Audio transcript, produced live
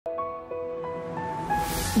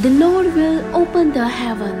The Lord will open the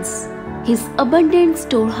heavens, His abundant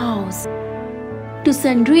storehouse, to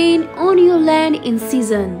send rain on your land in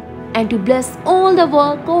season and to bless all the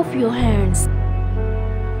work of your hands.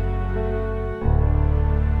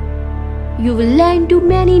 You will lend to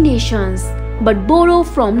many nations, but borrow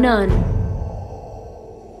from none.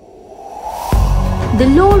 The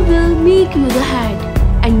Lord will make you the head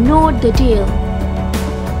and not the tail.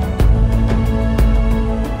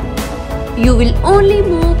 You will only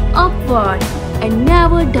move upward and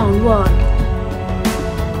never downward.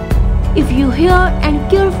 If you hear and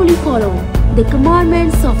carefully follow the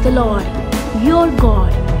commandments of the Lord, your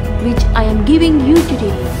God, which I am giving you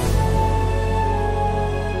today.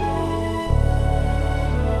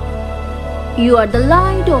 You are the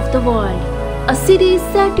light of the world. A city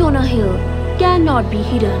set on a hill cannot be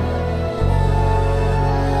hidden.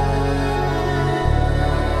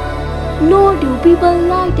 Nor do people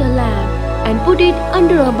light a lamp and put it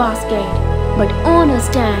under a basket, but on a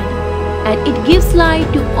stand, and it gives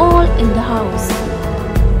light to all in the house.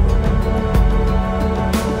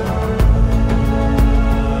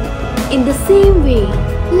 In the same way,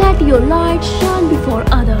 let your light shine before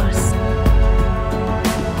others,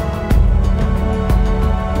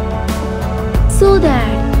 so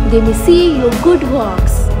that they may see your good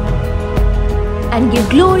works and give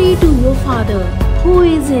glory to your Father who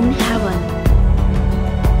is in heaven.